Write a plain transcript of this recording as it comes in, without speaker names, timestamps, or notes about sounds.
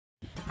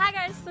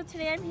Hi guys, so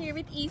today I'm here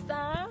with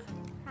Isa.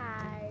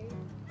 Hi.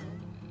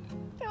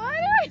 What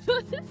am I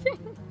supposed to say?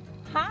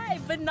 Hi,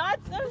 but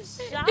not so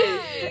shy.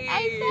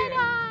 I said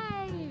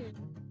hi.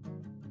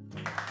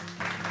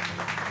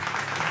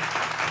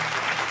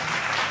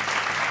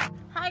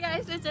 Hi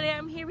guys, so today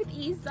I'm here with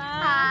Isa.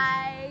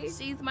 Hi.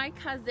 She's my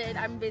cousin.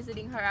 I'm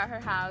visiting her at her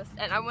house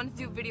and I wanted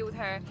to do a video with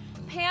her.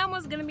 Pam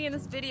was gonna be in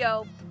this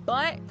video,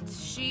 but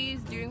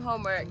she's doing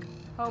homework.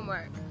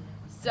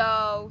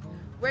 So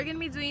we're gonna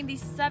be doing the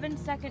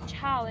 7-second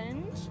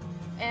challenge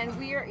and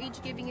we are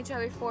each giving each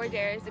other 4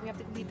 dares and we have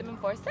to complete them in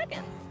 4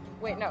 seconds.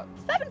 Wait, no,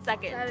 7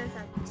 seconds. 7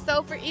 seconds.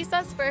 So for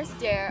Isa's first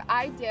dare,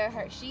 I dare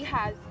her. She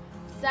has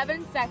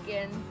 7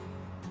 seconds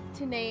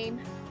to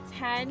name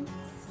 10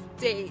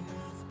 states.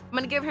 I'm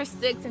gonna give her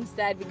 6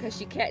 instead because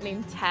she can't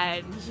name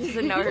 10. She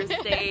doesn't know her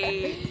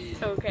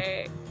states.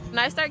 Okay. When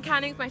I start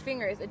counting with my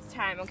fingers, it's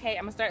time, okay?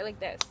 I'm gonna start like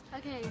this.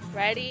 Okay.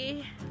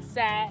 Ready,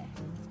 set.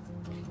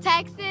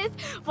 Texas,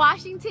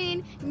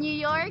 Washington, New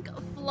York,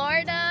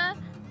 Florida,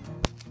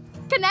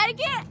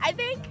 Connecticut, I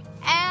think,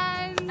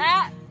 and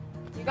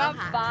You got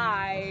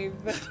 5.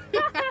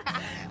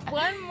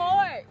 One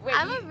more. Wait,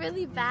 I'm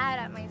really bad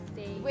at my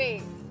state.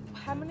 Wait,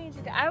 how many did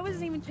you get? I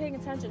wasn't even paying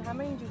attention. How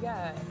many did you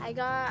get? I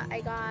got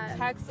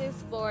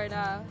Texas,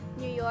 Florida,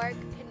 New York,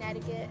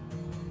 Connecticut,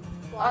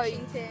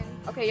 Washington.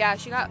 Okay, yeah,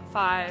 she got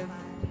 5.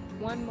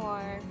 One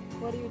more.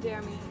 What do you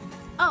dare me?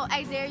 Oh,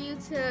 I dare you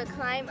to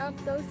climb up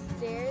those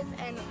stairs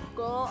and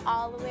go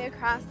all the way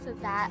across to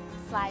that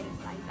slide and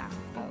slide down.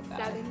 Oh,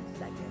 God. 7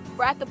 seconds.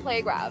 We're at the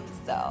playground,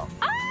 so.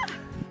 Ah!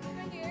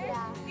 Right here?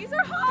 Yeah. These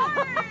are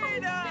hard!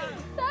 7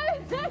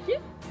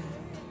 seconds.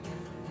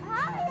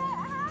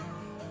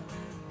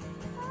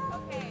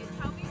 Okay,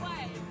 tell me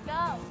when.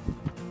 Go.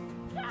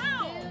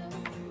 Count!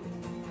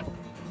 2,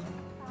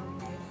 5,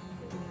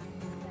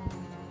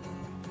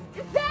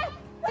 6, 7.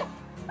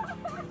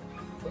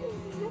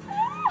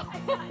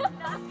 I got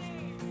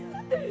nothing.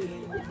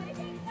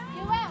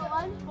 You went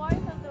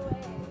 1/4 of the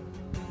way.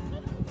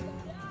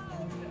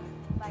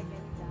 Like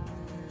it's down.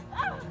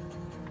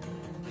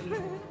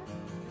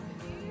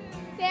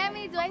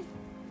 Sammy, do I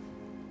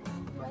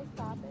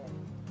stop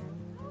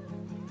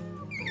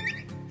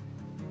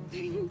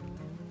it?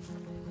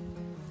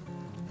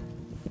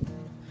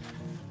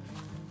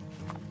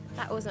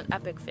 That was an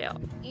epic fail.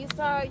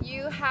 Isa,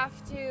 you have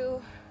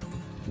to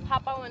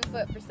hop on one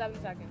foot for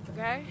 7 seconds,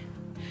 okay?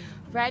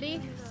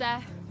 Ready,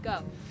 set,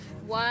 go.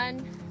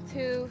 1,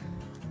 2,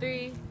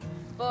 3,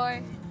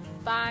 4,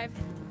 5,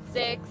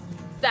 6,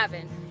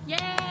 7.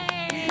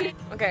 Yay!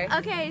 Okay.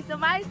 Okay, so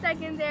my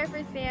second dare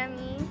for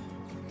Sammy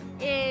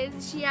is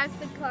she has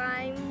to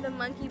climb the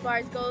monkey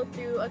bars, go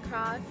through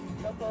across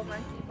the whole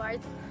monkey bars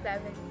in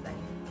 7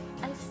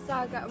 seconds. I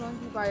suck at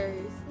monkey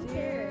bars.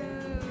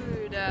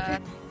 Dude.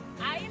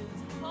 I am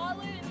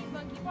taller than these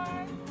monkey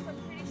bars, so I'm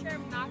pretty sure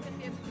I'm not going to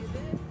be able to do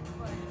this,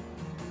 but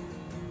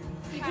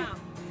count.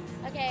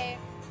 Okay.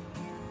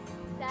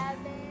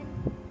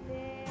 7,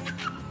 6,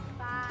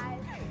 5,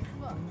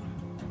 4.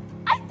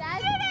 I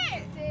did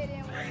it!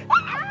 Didn't work.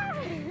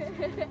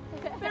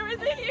 There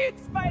was a huge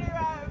spider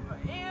web.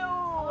 Ew.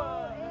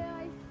 Oh, ew,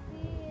 I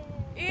see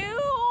it.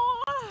 Ew.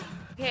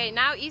 Okay,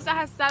 now Isa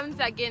has 7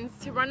 seconds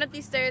to run up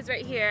these stairs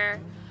right here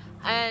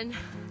and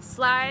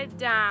slide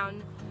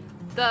down.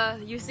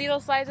 You see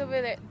those slides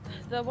over there?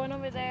 The one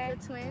over there?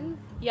 The twins?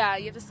 Yeah,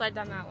 you have to slide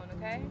down that one,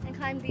 okay? And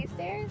climb these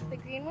stairs, the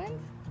green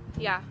ones?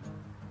 Yeah,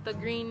 the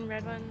green,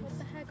 red ones. What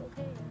the heck?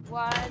 Okay.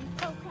 1,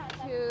 Oh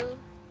crap. 2,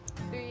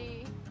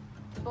 3,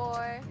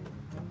 4,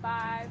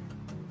 5,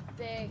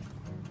 6,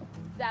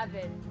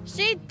 7.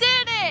 She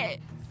did it!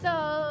 So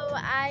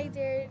I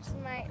dared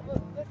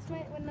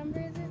what number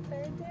is it?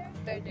 3rd dare?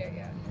 3rd dare,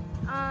 yeah.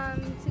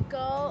 To go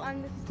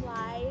on the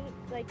slide,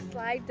 like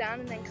slide down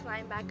and then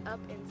climb back up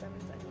in 7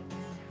 seconds.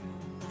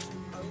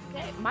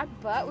 Okay, my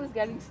butt was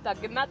getting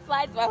stuck in that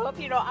slide, so I hope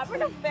you know I'm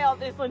gonna fail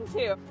this one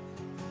too.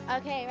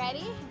 Okay,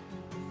 ready?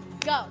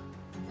 Go.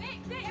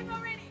 Wait, I'm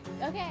not ready.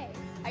 Okay,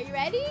 are you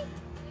ready?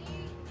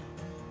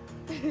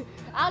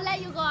 I'll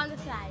let you go on the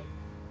slide.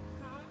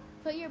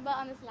 Put your butt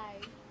on the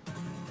slide.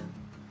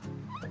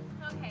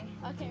 Okay.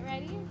 Okay,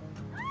 ready?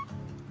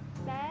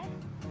 Set.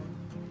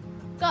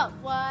 Go.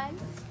 1,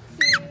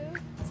 2,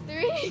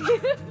 3,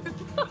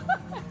 4,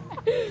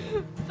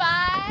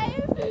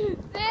 5, 6.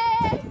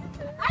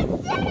 I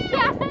did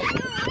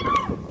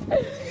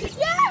it!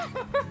 Yeah!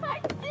 I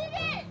did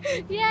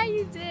it! Yeah,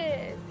 you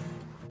did.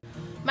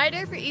 My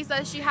dare for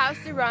Isa, she has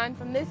to run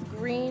from this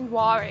green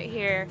wall right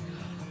here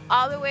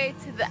all the way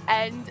to the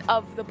end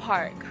of the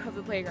park, of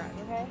the playground,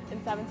 okay?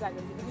 In 7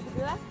 seconds. You think you can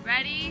do that?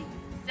 Ready,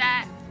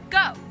 set,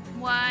 go!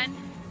 1,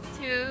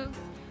 2,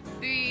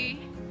 3,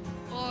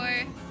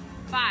 4,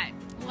 5.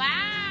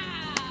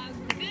 Wow!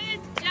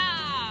 Good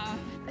job!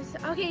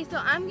 Okay, so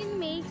I'm gonna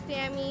make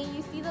Sammy,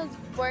 you see those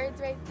words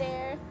right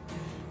there?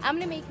 I'm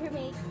gonna make her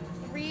make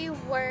 3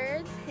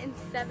 words in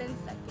 7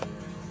 seconds.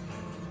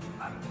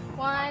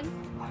 1,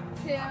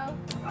 2,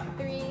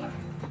 3,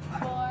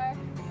 4,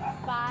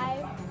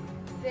 5,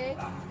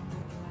 6,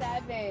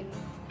 7.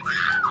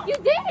 You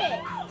did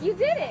it. You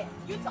did it.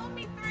 You told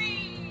me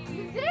 3.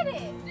 You did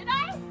it. Did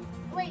I?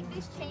 Wait,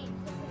 this changed.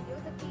 Listen, it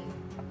was a few.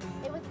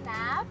 It was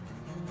nab,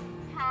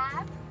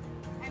 tab,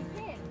 and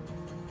pin.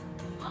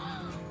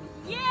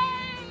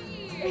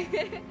 Yay!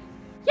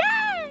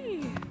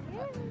 Yay!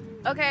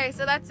 Okay,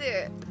 so that's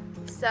it.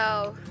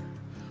 So,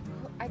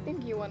 I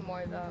think you won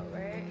more though,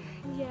 right?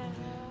 Yeah.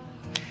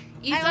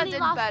 Isa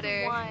did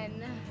better.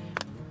 One.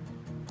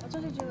 Which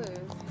one did you lose?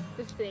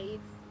 The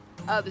states.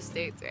 Oh, the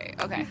states, right?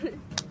 Okay.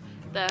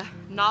 The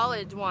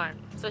knowledge one.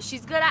 So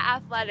she's good at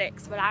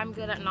athletics, but I'm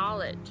good at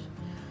knowledge.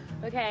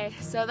 Okay,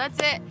 so that's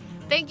it.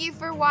 Thank you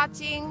for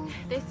watching.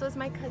 This was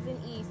my cousin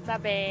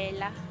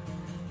Isabella.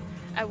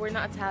 We're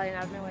not Italian.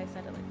 I don't know why I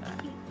said it like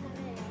that.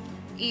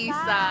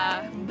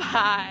 Isa.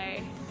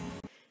 Bye.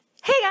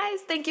 Hey guys,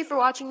 thank you for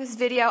watching this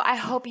video. I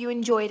hope you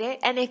enjoyed it,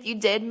 and if you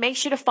did, make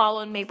sure to follow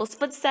in Mabel's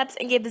footsteps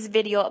and give this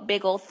video a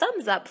big old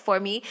thumbs up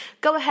for me.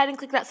 Go ahead and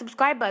click that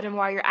subscribe button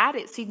while you're at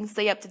it so you can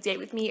stay up to date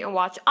with me and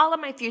watch all of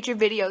my future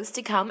videos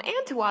to come,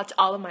 and to watch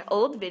all of my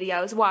old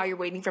videos while you're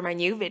waiting for my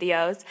new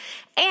videos.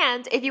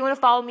 And if you want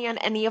to follow me on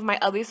any of my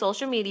other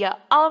social media,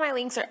 all of my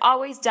links are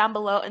always down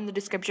below in the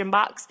description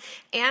box.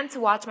 And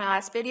to watch my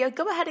last video,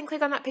 go ahead and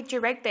click on that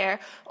picture right there.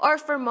 Or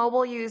for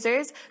mobile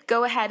users,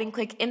 go ahead and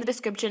click in the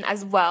description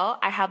as well.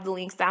 I have the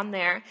links down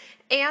there.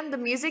 And the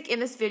music in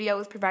this video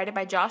was provided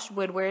by Josh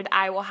Woodward.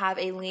 I will have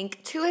a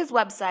link to his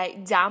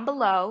website down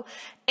below.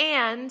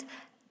 And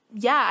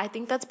yeah, I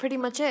think that's pretty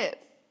much it.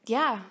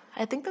 Yeah,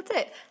 I think that's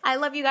it. I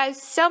love you guys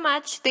so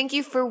much. Thank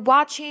you for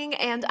watching,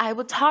 and I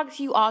will talk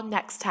to you all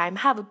next time.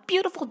 Have a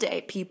beautiful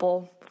day,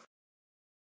 people.